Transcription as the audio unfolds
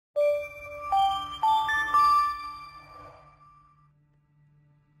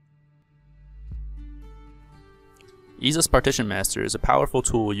EaseUS Partition Master is a powerful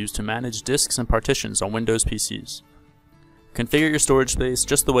tool used to manage disks and partitions on Windows PCs. Configure your storage space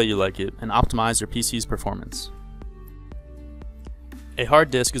just the way you like it and optimize your PC's performance. A hard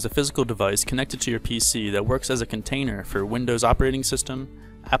disk is a physical device connected to your PC that works as a container for Windows operating system,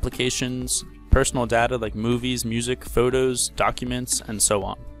 applications, personal data like movies, music, photos, documents, and so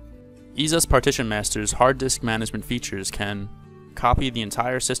on. EaseUS Partition Master's hard disk management features can copy the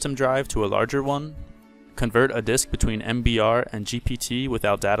entire system drive to a larger one, convert a disk between MBR and GPT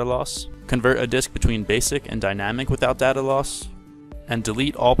without data loss, convert a disk between basic and dynamic without data loss, and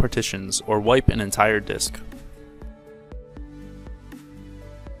delete all partitions or wipe an entire disk.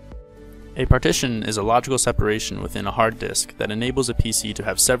 A partition is a logical separation within a hard disk that enables a PC to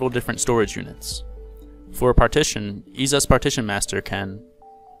have several different storage units. For a partition, EaseUS Partition Master can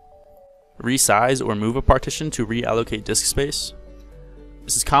resize or move a partition to reallocate disk space.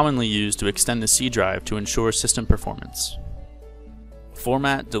 This is commonly used to extend the C drive to ensure system performance.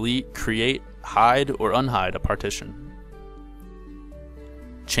 Format, delete, create, hide, or unhide a partition.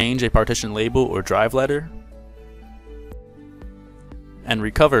 Change a partition label or drive letter. And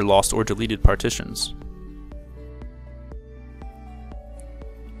recover lost or deleted partitions.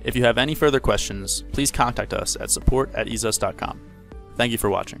 If you have any further questions, please contact us at support@easeus.com. Thank you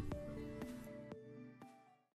for watching.